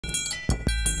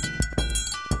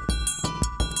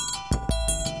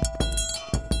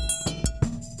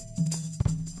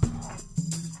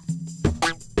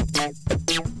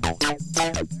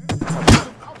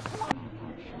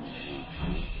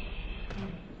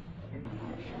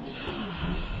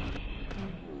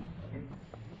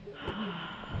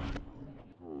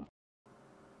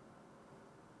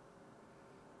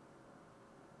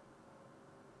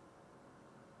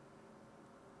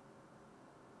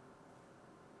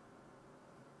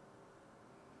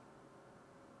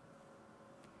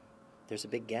There's a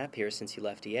big gap here since you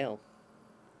left Yale.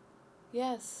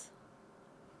 Yes.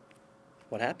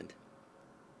 What happened?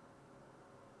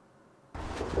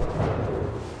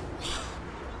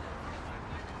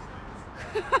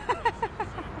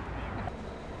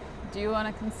 Do you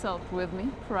want to consult with me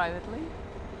privately?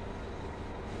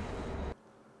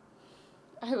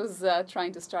 I was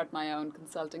trying to start my own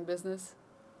consulting business.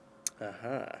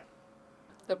 Uh-huh.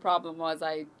 The problem was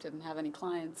I didn't have any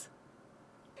clients.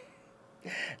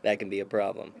 That can be a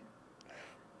problem.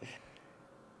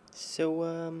 So,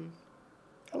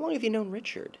 how long have you known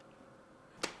Richard?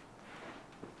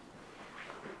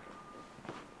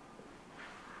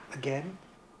 Again?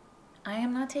 I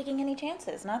am not taking any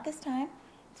chances. Not this time.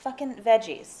 It's fucking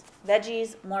veggies.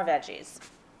 Veggies, more veggies.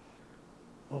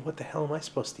 Well, what the hell am I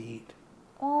supposed to eat?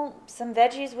 Well, some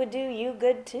veggies would do you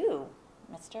good too,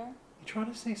 mister. You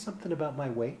trying to say something about my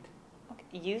weight? Okay,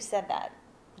 you said that,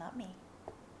 not me.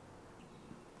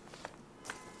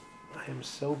 I am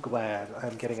so glad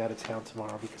I'm getting out of town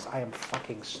tomorrow because I am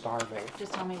fucking starving.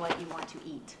 Just tell me what you want to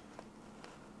eat.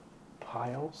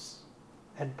 Piles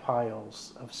and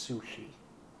piles of sushi.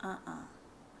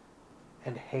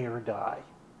 And hair dye.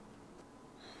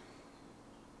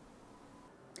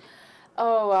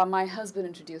 Oh, my husband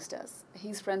introduced us.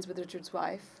 He's friends with Richard's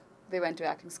wife. They went to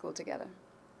acting school together.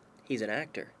 He's an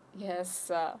actor.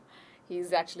 Yes,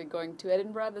 he's actually going to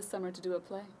Edinburgh this summer to do a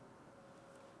play.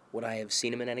 Would I have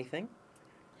seen him in anything?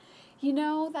 You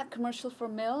know that commercial for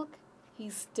milk?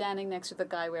 He's standing next to the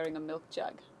guy wearing a milk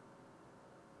jug.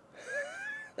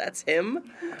 That's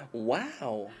him?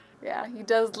 Wow. Yeah, he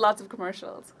does lots of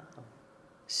commercials.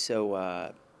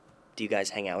 So, do you guys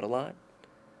hang out a lot?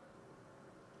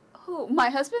 Who, my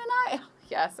husband and I?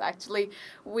 Yes, actually.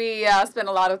 We spend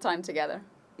a lot of time together.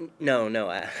 No,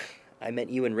 I meant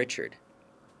you and Richard.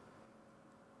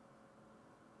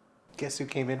 Guess who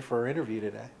came in for our interview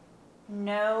today?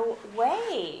 No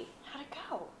way. How'd it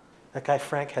go? That guy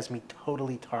Frank has me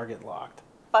totally target locked.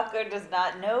 Fucker does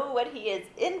not know what he is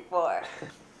in for.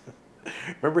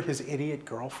 Remember his idiot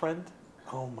girlfriend?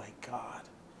 Oh my God.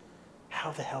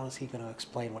 How the hell is he going to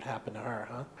explain what happened to her,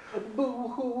 huh?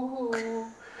 Boo-hoo-hoo.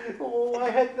 Oh, I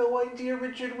had no idea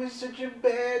Richard was such a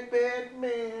bad, bad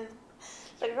man.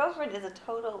 The girlfriend is a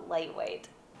total lightweight.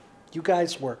 You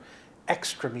guys were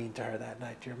extra mean to her that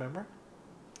night, do you remember?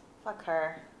 Fuck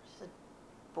her. She's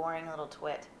a boring little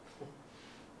twit.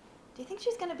 Do you think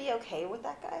she's gonna be okay with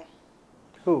that guy?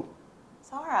 Who?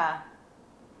 Zara.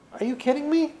 Are you kidding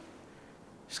me?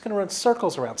 She's gonna run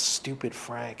circles around stupid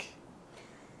Frank.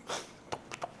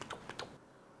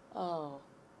 Oh.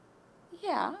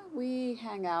 Yeah, we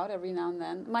hang out every now and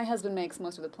then. My husband makes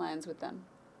most of the plans with them.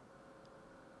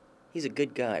 He's a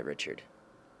good guy, Richard.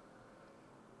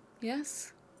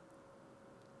 Yes.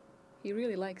 He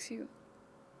really likes you.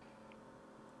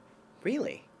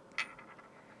 Really?